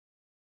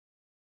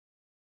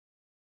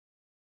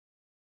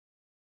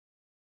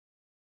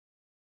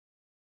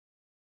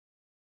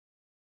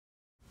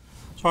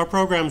So our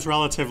program is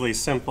relatively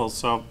simple.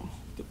 So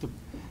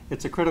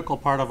it's a critical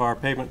part of our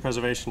pavement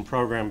preservation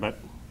program, but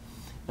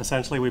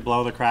essentially we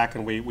blow the crack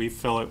and we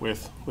fill it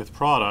with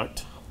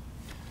product.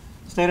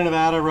 State of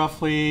Nevada,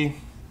 roughly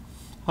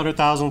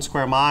 100,000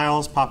 square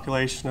miles,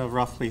 population of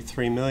roughly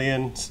 3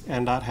 million.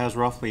 NDOT has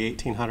roughly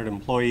 1,800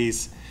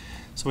 employees.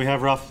 So we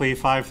have roughly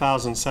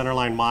 5,000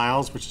 centerline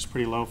miles, which is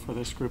pretty low for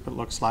this group, it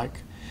looks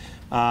like.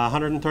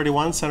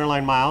 131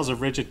 centerline miles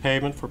of rigid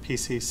pavement for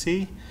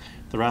PCC.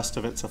 The rest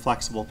of it's a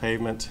flexible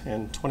pavement,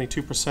 and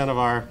 22% of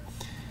our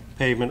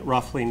pavement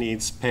roughly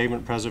needs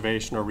pavement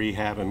preservation or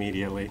rehab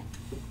immediately.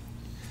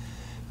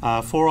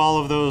 For all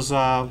of those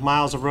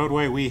miles of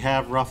roadway, we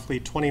have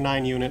roughly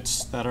 29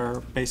 units that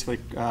are basically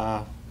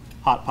hot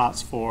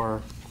pots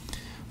for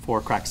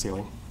crack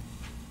sealing.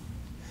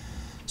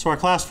 So our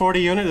Class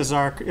 40 unit is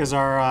our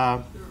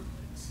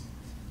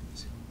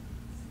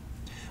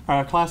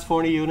Class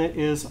 40 unit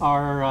is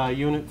our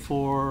unit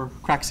for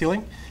crack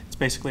sealing. It's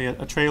basically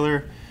a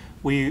trailer.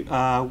 We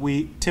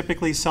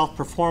typically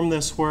self-perform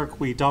this work.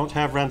 We don't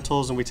have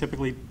rentals, and we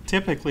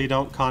typically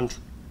don't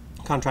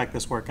contract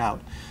this work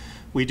out.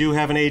 We do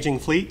have an aging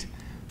fleet.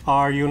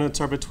 Our units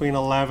are between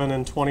 11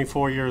 and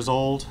 24 years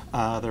old.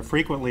 They're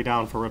frequently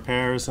down for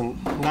repairs,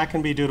 and that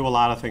can be due to a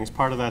lot of things.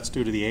 Part of that's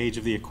due to the age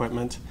of the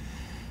equipment.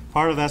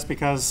 Part of that's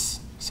because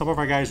some of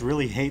our guys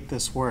really hate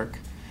this work.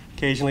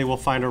 Occasionally we'll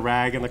find a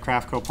rag in the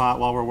Craftco pot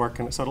while we're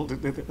working. So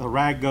the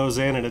rag goes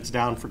in and it's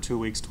down for 2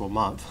 weeks to a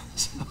month.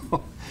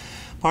 So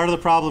part of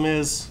the problem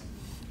is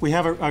we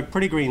have a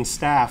pretty green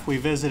staff. We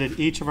visited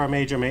each of our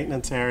major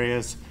maintenance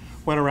areas,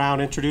 went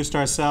around, introduced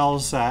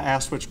ourselves,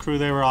 asked which crew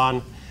they were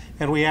on,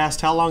 and we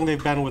asked how long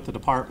they've been with the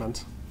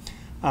department.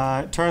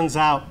 It turns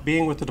out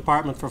being with the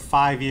department for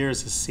 5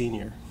 years is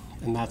senior,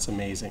 and that's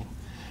amazing.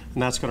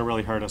 And that's going to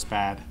really hurt us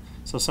bad.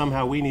 So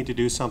somehow we need to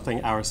do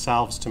something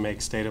ourselves to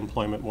make state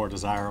employment more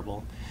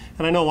desirable.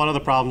 And I know one of the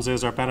problems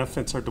is our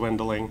benefits are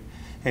dwindling,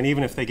 and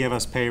even if they give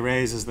us pay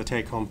raises, the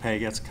take-home pay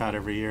gets cut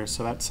every year,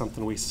 so that's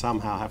something we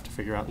somehow have to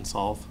figure out and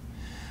solve.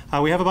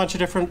 We have a bunch of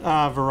different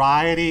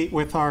variety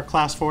with our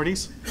Class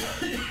 40s.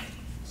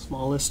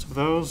 Small list of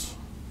those.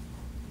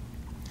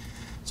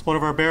 It's one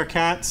of our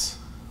Bearcats,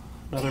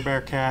 another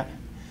Bearcat.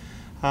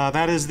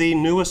 That is the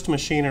newest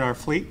machine in our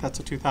fleet. That's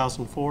a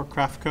 2004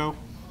 Craftco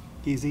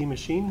EZ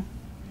machine.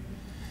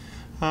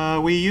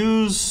 We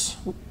use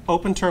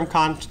open term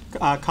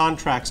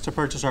contracts to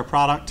purchase our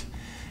product,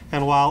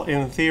 and while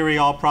in theory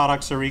all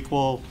products are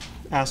equal,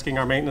 asking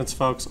our maintenance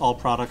folks, all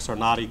products are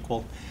not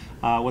equal.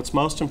 What's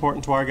most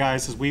important to our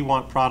guys is we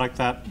want product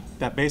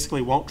that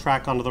basically won't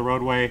track onto the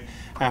roadway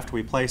after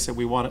we place it.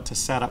 We want it to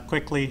set up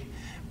quickly,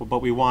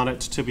 but we want it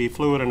to be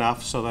fluid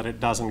enough so that it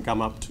doesn't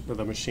gum up to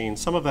the machine.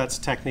 Some of that's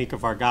technique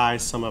of our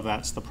guys, some of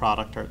that's the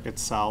product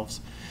itself.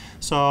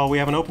 So we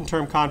have an open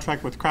term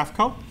contract with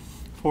Craftco.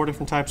 4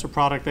 different types of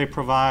product they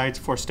provide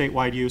for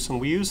statewide use,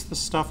 and we use this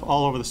stuff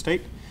all over the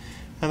state.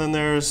 And then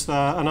there's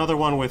another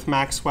one with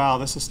Maxwell.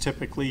 This is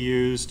typically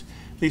used,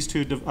 these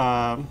two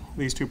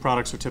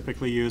products are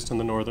typically used in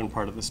the northern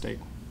part of the state.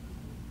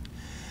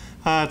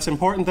 It's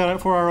important that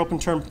for our open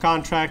term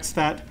contracts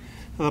that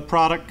the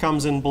product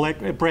comes in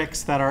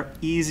bricks that are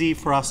easy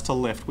for us to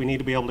lift. We need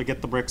to be able to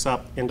get the bricks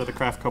up into the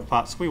Craftco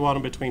pots. We want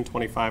them between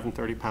 25 and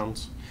 30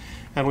 pounds.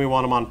 And we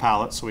want them on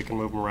pallets so we can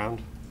move them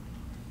around.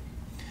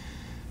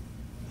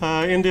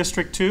 In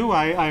District 2,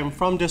 I am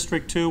from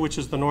District 2, which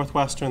is the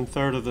northwestern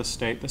third of the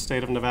state. The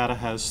state of Nevada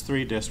has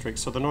 3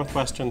 districts. So the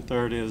northwestern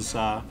third is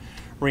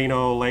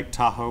Reno, Lake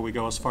Tahoe. We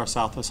go as far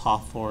south as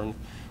Hawthorne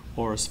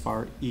or as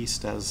far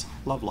east as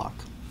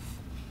Lovelock.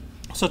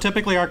 So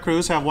typically our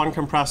crews have 1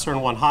 compressor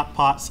and 1 hot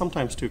pot,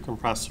 sometimes 2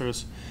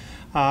 compressors.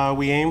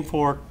 We aim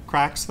for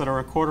cracks that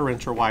are 1/4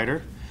 inch or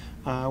wider.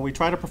 We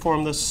try to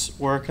perform this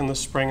work in the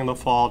spring and the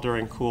fall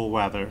during cool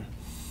weather.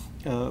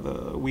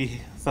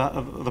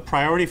 The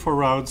priority for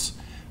roads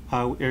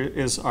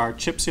is our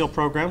chip seal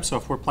program. So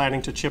if we're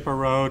planning to chip a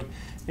road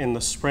in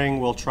the spring,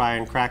 we'll try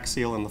and crack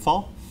seal in the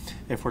fall.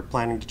 If we're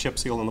planning to chip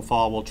seal in the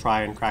fall, we'll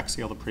try and crack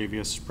seal the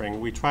previous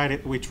spring. We try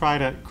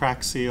to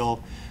crack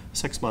seal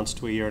 6 months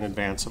to a year in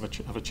advance of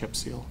a chip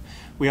seal.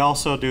 We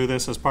also do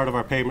this as part of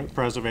our pavement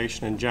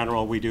preservation in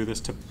general. We do this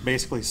to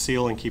basically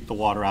seal and keep the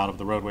water out of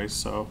the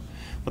roadways,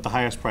 but the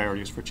highest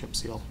priority is for chip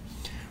seal.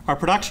 Our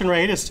production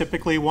rate is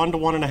typically 1 to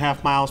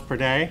 1.5 miles per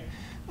day.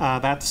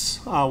 That's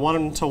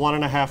 1 to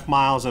 1.5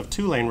 miles of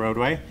 2-lane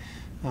roadway.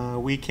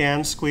 We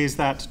can squeeze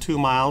that to 2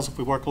 miles if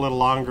we work a little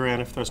longer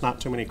and if there's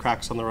not too many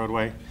cracks on the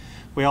roadway.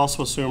 We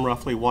also assume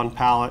roughly 1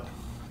 pallet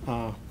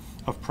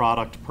of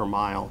product per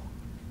mile.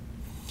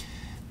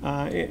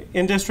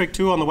 In District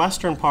 2, on the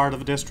western part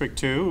of District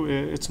 2,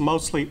 it's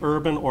mostly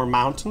urban or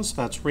mountains.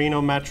 That's Reno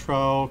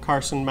Metro,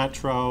 Carson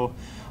Metro,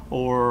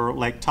 or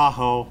Lake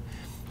Tahoe.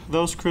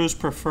 Those crews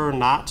prefer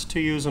not to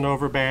use an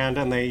overband,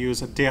 and they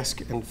use a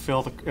disc and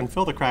fill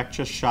the crack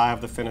just shy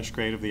of the finished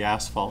grade of the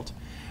asphalt.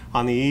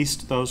 On the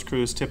east, those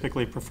crews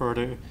typically prefer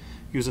to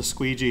use a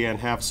squeegee and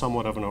have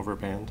somewhat of an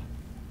overband.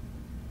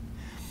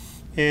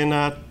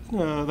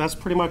 That's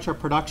pretty much our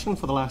production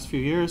for the last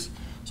few years.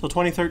 So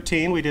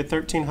 2013, we did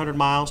 1,300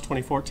 miles,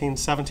 2014,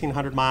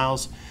 1,700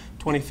 miles,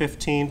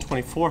 2015,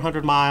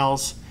 2,400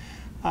 miles.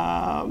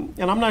 And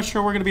I'm not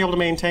sure we're going to be able to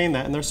maintain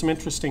that, and there's some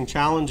interesting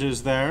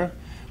challenges there.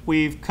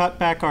 We've cut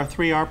back our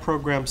 3R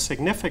program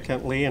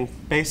significantly, and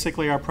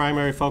basically our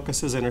primary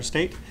focus is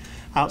interstate.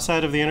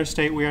 Outside of the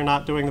interstate, we are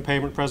not doing the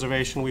pavement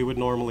preservation we would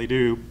normally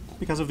do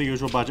because of the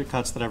usual budget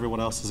cuts that everyone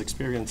else is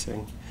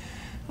experiencing.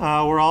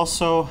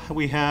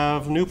 We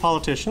have new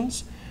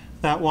politicians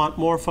that want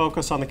more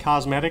focus on the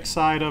cosmetic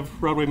side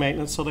of roadway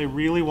maintenance, so they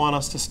really want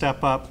us to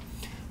step up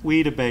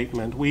weed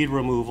abatement, weed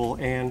removal,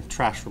 and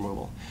trash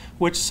removal,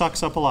 which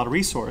sucks up a lot of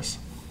resource.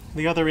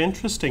 The other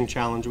interesting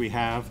challenge we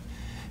have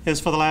is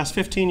for the last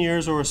 15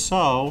 years or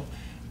so,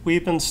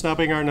 we've been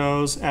snubbing our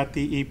nose at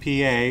the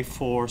EPA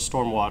for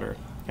stormwater,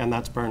 and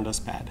that's burned us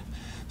bad.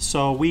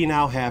 So we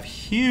now have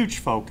huge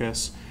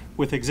focus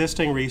with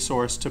existing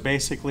resource to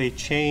basically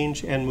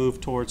change and move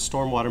towards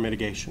stormwater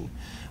mitigation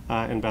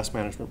and best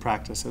management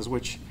practices,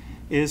 which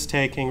is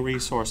taking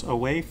resource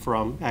away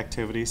from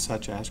activities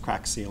such as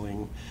crack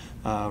sealing,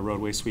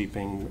 roadway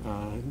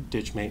sweeping,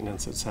 ditch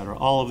maintenance, etc.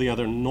 All of the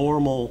other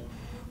normal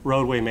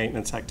roadway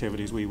maintenance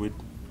activities we would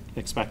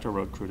expect a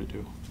road crew to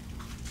do.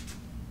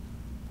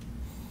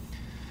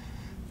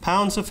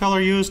 Pounds of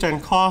filler used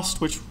and cost,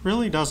 which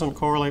really doesn't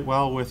correlate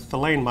well with the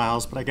lane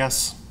miles, but I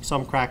guess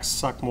some cracks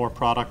suck more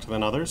product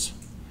than others.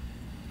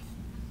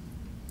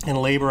 And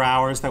labor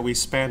hours that we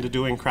spend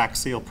doing crack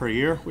seal per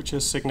year, which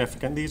is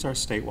significant. These are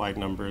statewide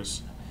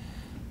numbers.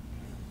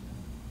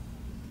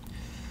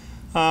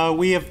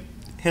 We have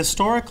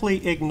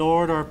historically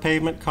ignored our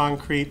pavement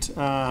concrete,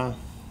 our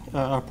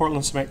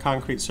Portland cement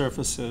concrete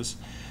surfaces,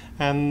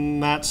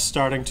 and that's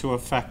starting to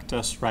affect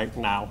us right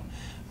now.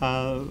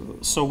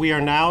 So we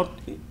are now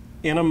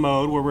in a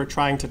mode where we're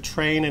trying to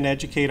train and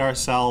educate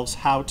ourselves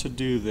how to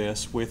do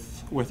this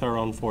with our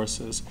own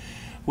forces.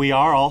 We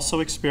are also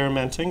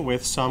experimenting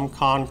with some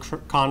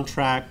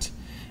contract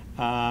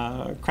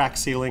crack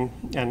sealing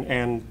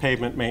and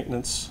pavement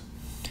maintenance,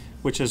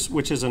 which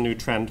is a new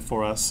trend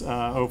for us.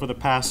 Over the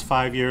past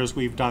 5 years,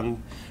 we've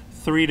done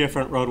 3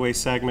 different roadway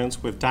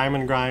segments with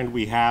diamond grind.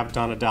 We have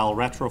done a dowel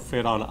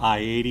retrofit on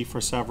I-80 for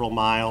several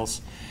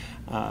miles.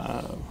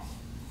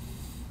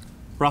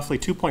 Roughly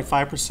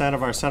 2.5%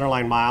 of our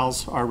centerline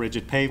miles are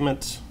rigid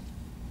pavement.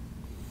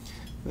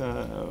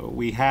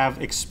 We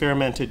have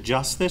experimented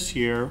just this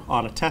year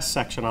on a test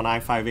section on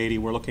I-580.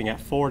 We're looking at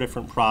 4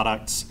 different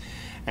products,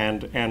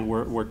 and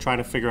we're trying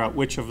to figure out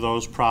which of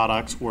those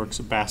products works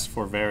best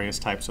for various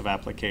types of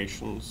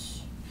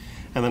applications.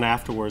 And then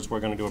afterwards, we're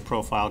going to do a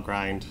profile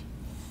grind,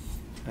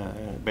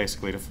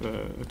 basically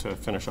to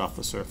finish off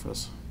the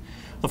surface.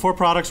 The 4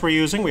 products we're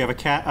using, we have a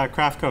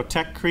Craftco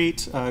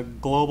Techcrete,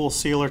 Global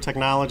Sealer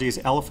Technologies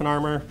Elephant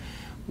Armor,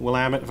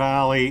 Willamette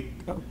Valley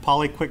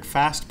Polyquick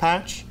Fast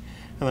Patch,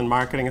 and then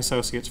Marketing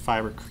Associates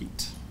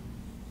Fibercrete.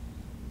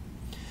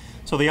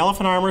 So the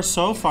Elephant Armor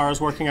so far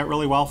is working out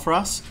really well for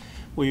us.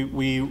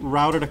 We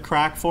routed a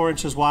crack 4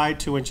 inches wide,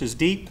 2 inches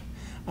deep.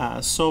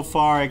 So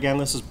far, again,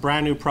 this is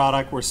brand new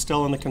product. We're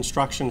still in the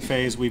construction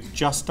phase. We've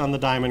just done the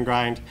diamond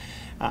grind.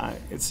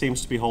 It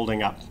seems to be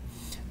holding up.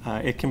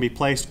 It can be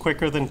placed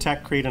quicker than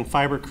Techcrete and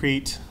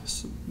Fibercrete,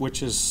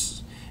 which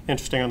is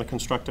interesting on the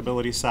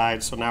constructability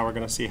side. So now we're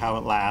going to see how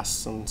it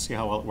lasts and see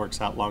how well it works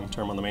out long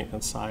term on the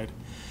maintenance side.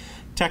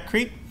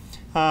 Techcrete,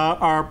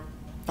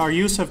 our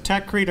use of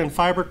Techcrete and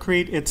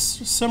Fibercrete, it's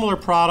similar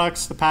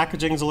products. The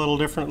packaging is a little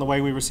different, and the way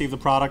we receive the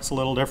product's a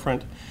little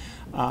different.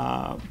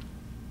 And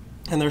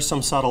there's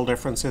some subtle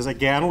differences.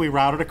 Again, we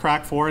routed a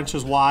crack 4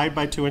 inches wide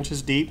by 2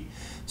 inches deep.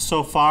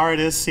 So far,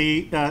 it is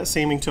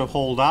seeming to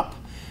hold up.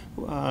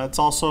 It's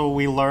also,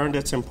 we learned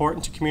it's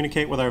important to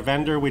communicate with our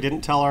vendor. We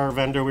didn't tell our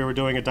vendor we were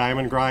doing a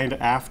diamond grind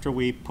after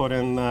we put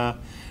in the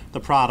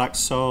product,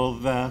 so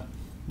the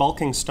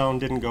bulking stone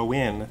didn't go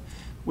in.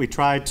 We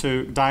tried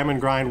to diamond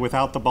grind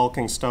without the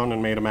bulking stone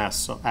and made a mess.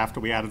 So after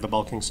we added the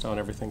bulking stone,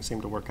 everything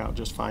seemed to work out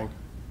just fine.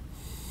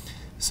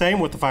 Same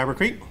with the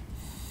Fibercrete.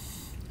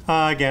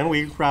 Again,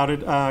 we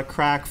routed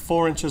crack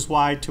 4 inches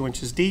wide, 2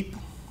 inches deep.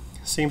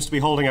 Seems to be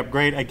holding up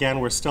great. Again,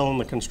 we're still in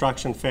the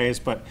construction phase,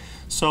 but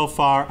so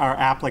far our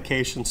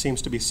application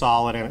seems to be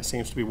solid and it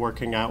seems to be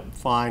working out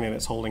fine, and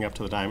it's holding up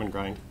to the diamond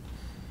grind.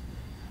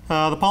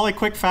 The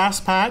Polyquick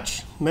Fast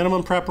Patch,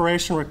 minimum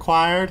preparation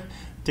required,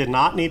 did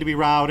not need to be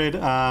routed.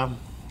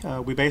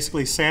 We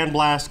basically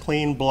sandblast,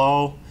 clean,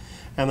 blow,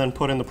 and then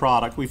put in the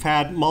product. We've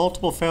had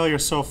multiple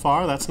failures so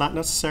far. That's not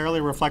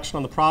necessarily a reflection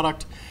on the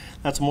product.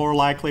 That's more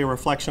likely a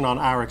reflection on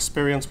our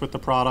experience with the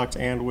product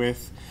and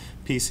with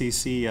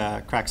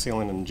PCC crack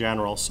sealing in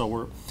general. So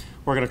we're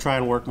going to try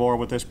and work more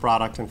with this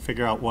product and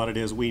figure out what it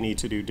is we need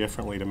to do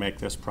differently to make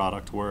this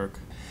product work.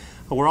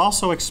 We're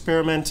also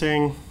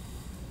experimenting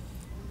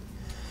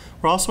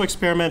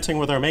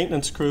with our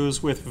maintenance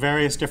crews with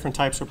various different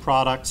types of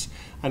products.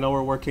 I know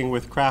we're working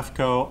with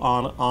Craftco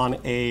on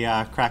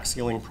a crack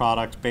sealing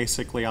product,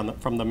 basically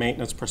from the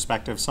maintenance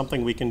perspective,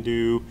 something we can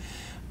do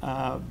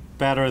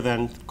better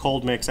than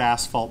cold mix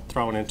asphalt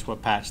thrown into a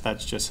patch.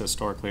 That's just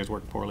historically has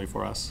worked poorly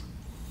for us.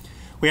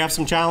 We have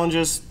some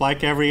challenges.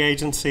 Like every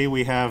agency,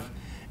 we have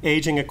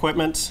aging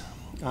equipment.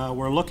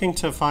 We're looking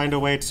to find a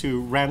way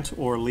to rent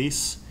or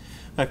lease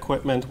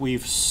equipment.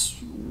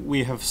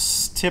 We have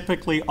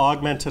typically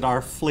augmented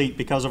our fleet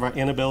because of our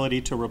inability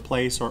to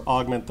replace or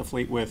augment the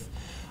fleet with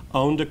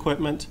owned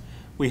equipment.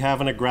 We have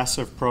an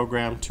aggressive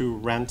program to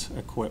rent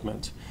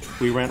equipment.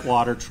 We rent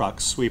water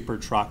trucks, sweeper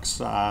trucks,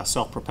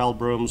 self-propelled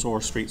brooms,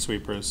 or street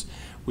sweepers.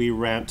 We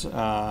rent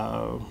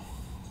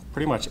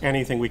pretty much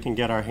anything we can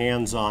get our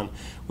hands on.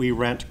 We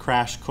rent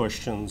crash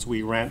cushions.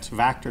 We rent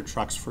Vector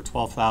trucks for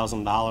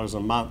 $12,000 a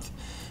month.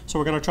 So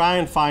we're going to try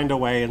and find a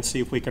way and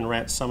see if we can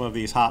rent some of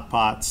these hot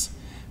pots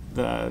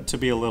to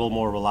be a little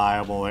more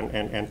reliable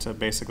and to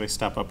basically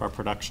step up our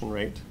production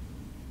rate.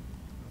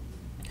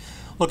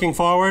 Looking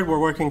forward, we're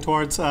working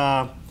towards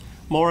a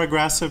more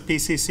aggressive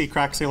PCC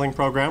crack sealing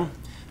program.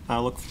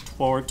 Look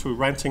forward to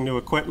renting new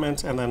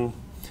equipment and then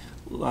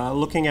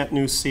looking at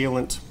new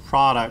sealant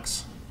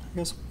products. I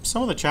guess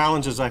some of the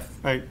challenges I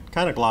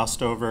kind of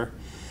glossed over.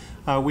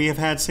 We have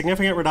had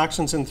significant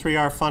reductions in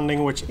 3R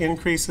funding, which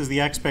increases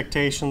the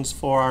expectations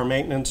for our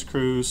maintenance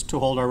crews to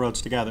hold our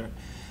roads together.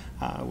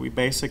 We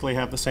basically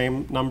have the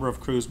same number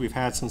of crews we've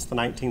had since the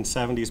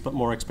 1970s, but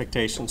more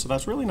expectations. So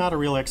that's really not a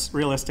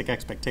realistic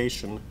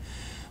expectation.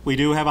 We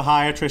do have a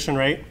high attrition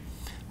rate.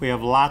 We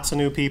have lots of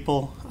new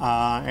people,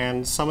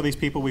 and some of these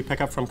people we pick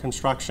up from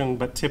construction,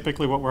 but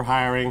typically what we're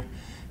hiring,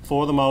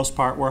 for the most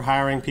part, we're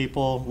hiring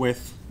people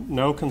with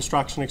no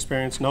construction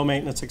experience, no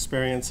maintenance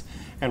experience,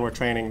 and we're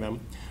training them.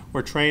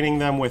 We're training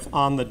them with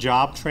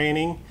on-the-job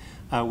training.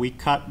 We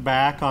cut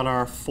back on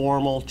our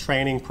formal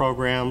training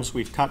programs.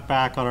 We've cut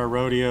back on our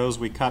rodeos.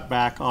 We cut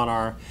back on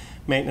our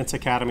maintenance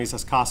academies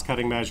as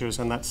cost-cutting measures,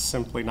 and that's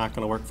simply not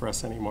going to work for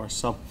us anymore.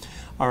 So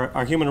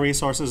our human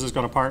resources is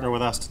going to partner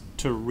with us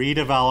to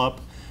redevelop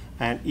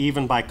and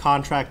even by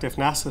contract, if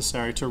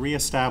necessary, to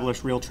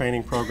reestablish real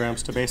training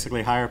programs to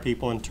basically hire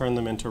people and turn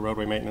them into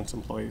roadway maintenance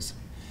employees.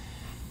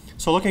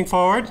 So looking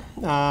forward,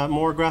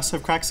 more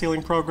aggressive crack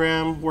sealing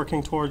program,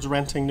 working towards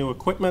renting new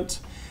equipment,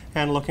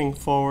 and looking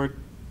forward,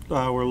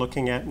 we're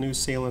looking at new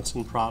sealants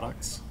and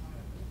products.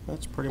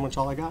 That's pretty much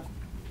all I got.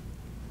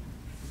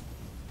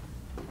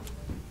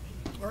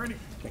 Alrighty.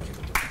 Thank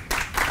you.